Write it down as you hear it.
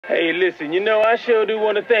Hey, listen, I sure do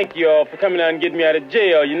want to thank y'all for coming out and getting me out of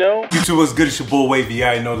jail, YouTube, what's good? It's your boy Wavy. You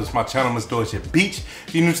already know this is my channel, Mr. Dorsey Beach.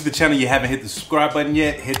 If you're new to the channel, you haven't hit the subscribe button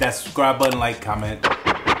yet, hit that subscribe button, like, comment,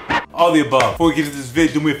 all the above. Before we get into this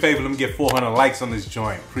vid, do me a favor, let me get 400 likes on this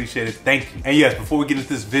joint. Appreciate it, thank you. And yes, before we get into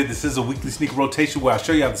this vid, this is a weekly sneaker rotation where I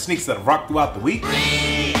show you how the sneakers that have rocked throughout the week.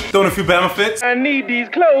 Throwing a few Bama fits. I need these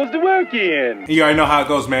clothes to work in. And you already know how it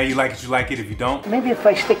goes, man. You like it, you like it. If you don't, maybe if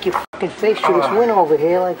I stick your fucking face through this window over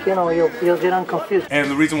here, like, you'll get unconfused.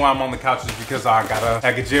 And the reason why I'm on the couch is because I got a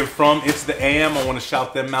package in from It's the AM. I want to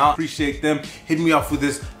shout them out. Appreciate them hitting me off with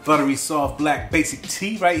this buttery soft black basic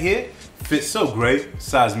tee right here. Fits so great.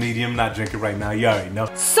 Size medium, not drinking right now. You already know.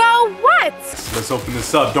 So what? So let's open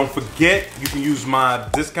this up. Don't forget, you can use my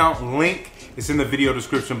discount link. It's in the video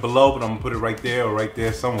description below, but I'm gonna put it right there or right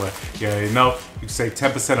there somewhere. You already know. You can save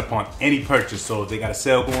 10% upon any purchase. So if they got a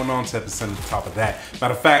sale going on, 10% on top of that.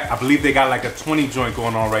 Matter of fact, I believe they got like a 20 joint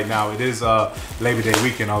going on right now. It is Labor Day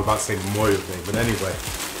weekend. I was about to say Memorial Day, but anyway.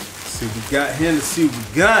 Let's see what we got here. Let's see what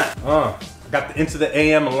we got. Got the Into the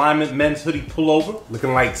AM Alignment men's hoodie pullover.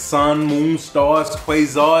 Looking like sun, moon, stars,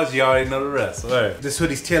 quasars. You already know the rest. All right. This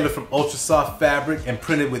hoodie's tailored from ultra soft fabric and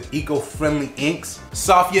printed with eco-friendly inks.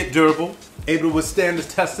 Soft yet durable. Able to withstand the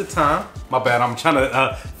test of time. My bad, I'm trying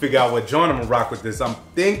to figure out what joint I'm gonna rock with this. I'm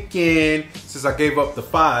thinking, since I gave up the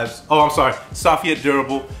 5s. Oh, I'm sorry. Soft yet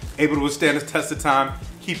durable. Able to withstand the test of time.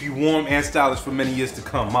 Keep you warm and stylish for many years to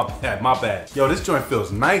come. My bad, my bad. Yo, this joint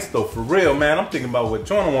feels nice though, for real, man. I'm thinking about what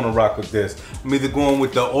joint I wanna rock with this. I'm either going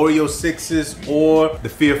with the Oreo 6s or the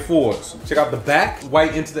Fear 4s. Check out the back,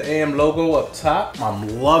 white Into the AM logo up top.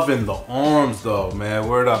 I'm loving the arms though, man,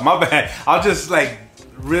 word up. My bad, I'll just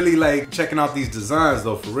really like checking out these designs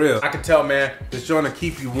though, for real. I can tell, man, this joint will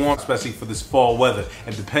keep you warm, especially for this fall weather.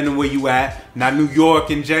 And depending where you at, not New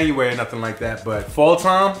York in January or nothing like that, but fall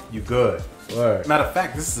time, you good. Word. Matter of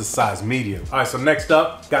fact, this is a size medium. All right, so next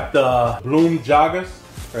up, got the Bloom joggers.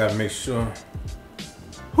 I gotta make sure.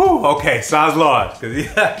 Whew, okay, size large. All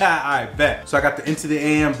right, bet. So I got the Into the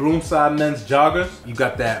AM Bloom side men's joggers. You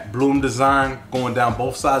got that Bloom design going down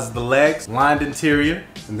both sides of the legs, lined interior.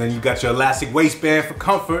 And then you got your elastic waistband for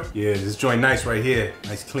comfort. Yeah, this joint nice right here.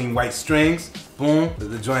 Nice clean white strings. Boom,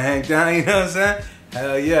 let the joint hang down, you know what I'm saying?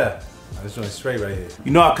 Hell yeah. This joint's straight right here.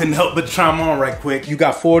 You know I couldn't help but try them on right quick. You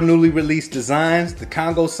got 4 newly released designs. The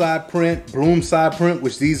Congo side print, Bloom side print,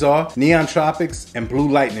 which these are, Neon Tropics, and Blue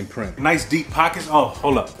Lightning print. Nice deep pockets. Oh,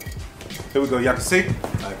 hold up. Here we go, y'all can see?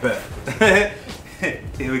 I bet.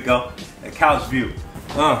 Here we go. That couch view.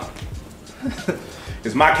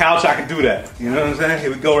 It's my couch, I can do that. You know what I'm saying?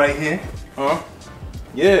 Here we go right here.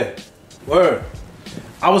 Yeah, word.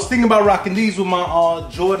 I was thinking about rocking these with my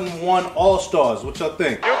Jordan 1 All-Stars. What y'all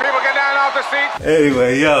think? You people get down off the seat.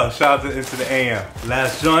 Anyway, yo, shout out to Into the AM.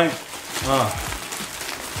 Last joint. I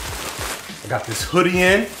got this hoodie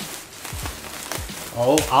in.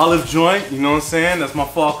 Oh, olive joint, you know what I'm saying? That's my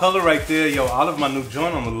fall color right there. Yo, olive my new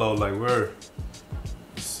joint on the low, like word.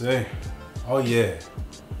 Let's see. Oh yeah.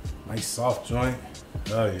 Nice soft joint.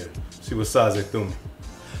 Oh yeah. See what size they threw me.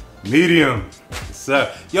 Medium.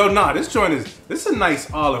 Sir. Yo, nah, this is a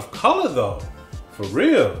nice olive color though. For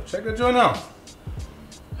real. Check that joint out.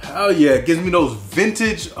 Hell yeah, it gives me those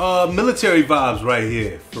vintage military vibes right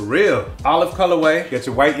here. For real. Olive colorway. Got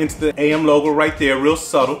your white Into the AM logo right there, real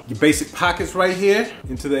subtle. Your basic pockets right here.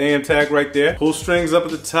 Into the AM tag right there. Pull strings up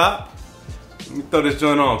at the top. Let me throw this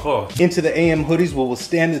joint on, pause. Into the AM hoodies will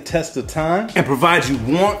withstand the test of time and provide you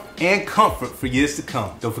warmth and comfort for years to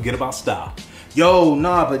come. Don't forget about style. Yo,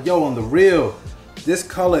 nah, but yo, on the real, this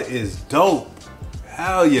color is dope.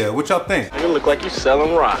 Hell yeah, what y'all think? You look like you're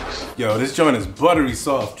selling rocks. Yo, this joint is buttery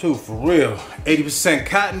soft too, for real. 80%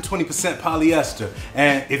 cotton, 20% polyester.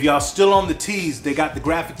 And if y'all still on the tees, they got the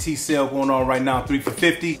graphic tee sale going on right now, 3 for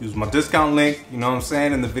 $50. Use my discount link, you know what I'm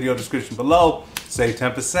saying, in the video description below. Save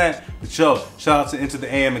 10%. But yo, shout out to Into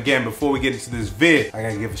the AM again. Before we get into this vid, I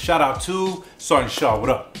gotta give a shout out to Sergeant Shaw, what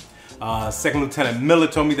up? Second Lieutenant Miller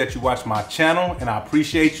told me that you watched my channel, and I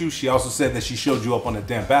appreciate you. She also said that she showed you up on the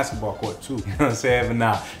damn basketball court too. You know what I'm saying? But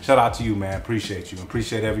nah, shout out to you, man. Appreciate you.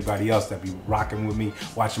 Appreciate everybody else that be rocking with me,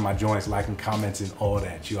 watching my joints, liking, commenting, all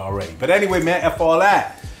that. You already. But anyway, man, F all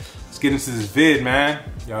that. Let's get into this vid, man.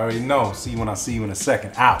 You already know. See you when I see you in a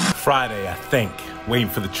second. Out. Friday, I think. Waiting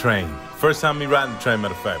for the train. First time me riding the train,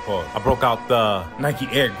 matter of fact, pause. I broke out the Nike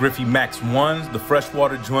Air Griffey Max 1s, the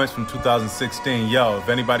freshwater joints from 2016. Yo, if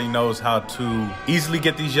anybody knows how to easily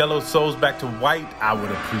get these yellow soles back to white, I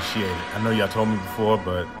would appreciate it. I know y'all told me before,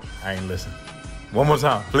 but I ain't listening. One more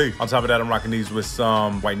time, please. On top of that, I'm rocking these with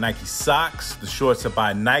some white Nike socks. The shorts are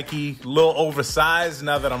by Nike. A little oversized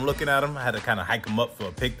now that I'm looking at them. I had to kind of hike them up for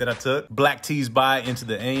a pic that I took. Black tees by Into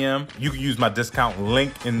the AM. You can use my discount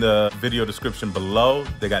link in the video description below.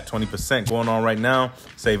 They got 20% going on right now.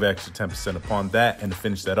 Save extra 10% upon that. And to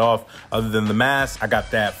finish that off, other than the mask, I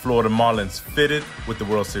got that Florida Marlins fitted with the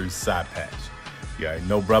World Series side patch. You already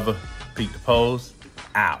know, brother. Peep the pose.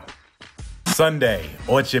 Out. Sunday,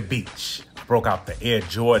 Orchard Beach. Broke out the Air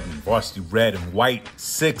Jordan varsity red and white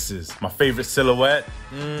 6s. My favorite silhouette,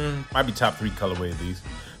 might be top 3 colorway of these.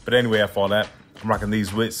 But anyway, after all that, I'm rocking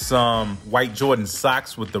these with some white Jordan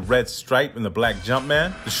socks with the red stripe and the black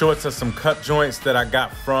Jumpman. The shorts are some cut joints that I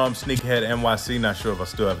got from Sneakerhead NYC. Not sure if I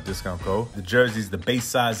still have a discount code. The jersey's the base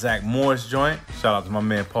size Zach Morris joint. Shout out to my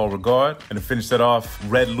man Paul Regard. And to finish that off,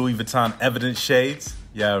 red Louis Vuitton Evidence shades.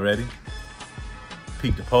 Y'all ready?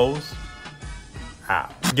 Peep the pose.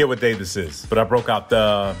 Forget what day this is, but I broke out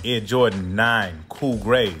the Air Jordan 9 cool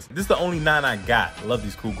grays. This is the only 9 I got. I love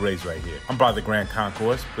these cool grays right here. I'm probably the Grand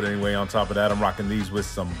Concourse, but anyway, on top of that, I'm rocking these with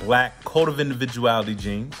some black Code of Individuality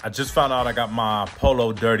jeans. I just found out I got my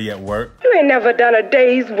polo dirty at work. You ain't never done a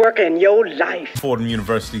day's work in your life. Fordham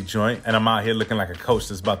University joint, and I'm out here looking like a coach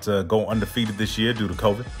that's about to go undefeated this year due to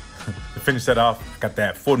COVID. To finish that off, I got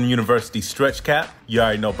that Fordham University stretch cap. You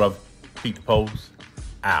already know, brother. Peep the pose.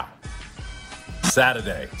 Ow.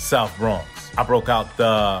 Saturday, South Bronx. I broke out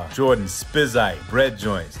the Jordan Spizite bread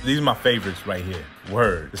joints. These are my favorites right here.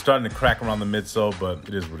 Word. It's starting to crack around the midsole, but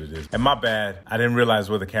it is what it is. And my bad, I didn't realize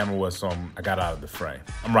where the camera was, so I got out of the frame.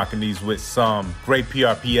 I'm rocking these with some gray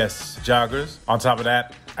PRPS joggers. On top of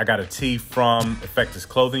that, I got a tee from Effectus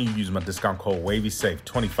Clothing. You use my discount code WAVY, save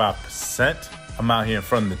 25%. I'm out here in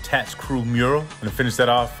front of the Tats Crew mural. And to finish that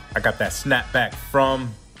off, I got that snapback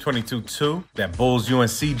from 22-2, that Bulls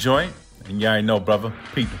UNC joint. And you already know, brother,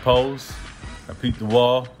 peep the pose, I peep the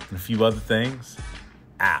wall, and a few other things.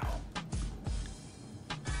 Ow.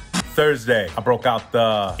 Thursday, I broke out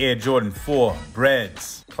the Air Jordan 4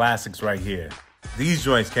 Breads. Classics right here. These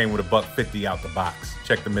joints came with $150 out the box.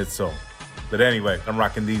 Check the midsole. But anyway, I'm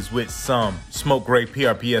rocking these with some smoke gray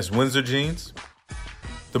PRPS Windsor jeans.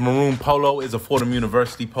 The maroon polo is a Fordham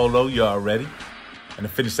University polo, you already. And to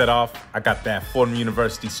finish that off, I got that Fordham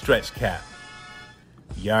University stretch cap.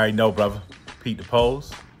 You already know, brother. Peep the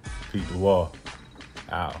pose, peep the wall.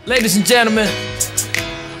 Ow. Ladies and gentlemen,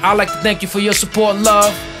 I'd like to thank you for your support and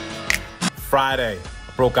love. Friday,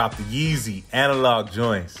 I broke out the Yeezy analog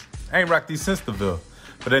joints. I ain't rocked these since the Ville.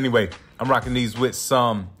 But anyway, I'm rocking these with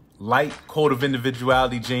some light Code of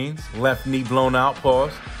Individuality jeans. Left knee blown out,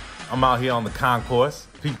 pause. I'm out here on the concourse.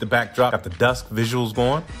 Peep the backdrop, got the dusk visuals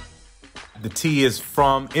going. The tee is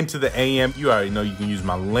from Into the AM. You already know you can use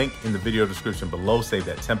my link in the video description below. Save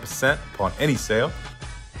that 10% upon any sale.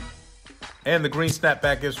 And the green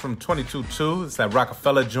snapback is from 22-2. It's that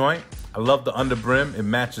Rockefeller joint. I love the underbrim. It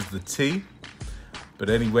matches the tee. But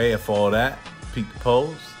anyway, for all that, peep the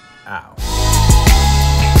pose. Ow.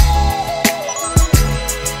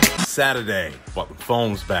 Saturday, bought the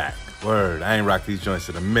foams back. Word, I ain't rocked these joints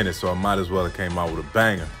in a minute, so I might as well have came out with a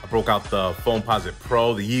banger. I broke out the Foamposite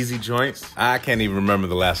Pro, the Yeezy joints. I can't even remember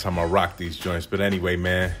the last time I rocked these joints, but anyway,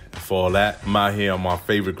 man, for all that, I'm out here on my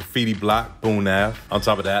favorite graffiti block, Boone Ave. On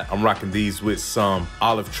top of that, I'm rocking these with some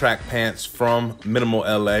olive track pants from Minimal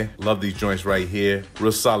LA. Love these joints right here.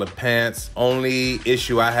 Real solid pants. Only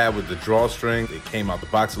issue I had with the drawstring, it came out the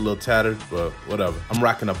box a little tattered, but whatever. I'm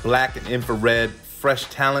rocking a black and infrared Fresh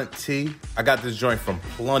Talent tee. I got this joint from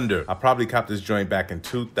Plunder. I probably copped this joint back in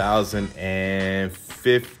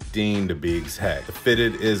 2015 to be exact. The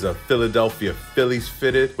fitted is a Philadelphia Phillies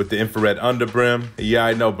fitted with the infrared underbrim. Yeah,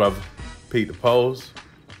 I know, brother. Peep the pose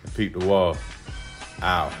and peep the wall.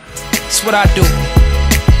 Ow. That's what I do.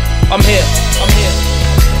 I'm here.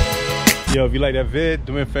 Yo, if you like that vid,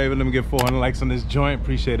 do me a favor, let me get 400 likes on this joint.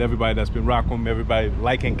 Appreciate everybody that's been rocking with me, everybody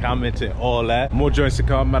liking, commenting, all that. More joints to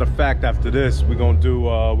come. Matter of fact, after this, we're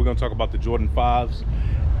gonna talk about the Jordan 5s.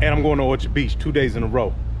 And I'm going to Orchard Beach 2 days in a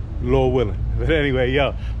row, Lord willing. But anyway,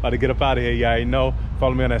 yo, about to get up out of here, y'all already know.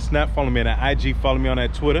 Follow me on that Snap, follow me on that IG, follow me on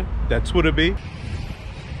that Twitter. That Twitter be.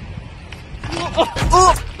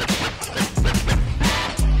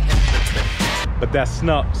 But that's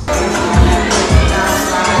Snups.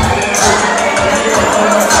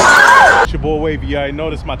 It's your boy Wavy. You already know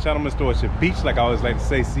this is my channel, Mr. Orchard Beach. Like I always like to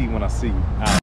say, see you when I see you.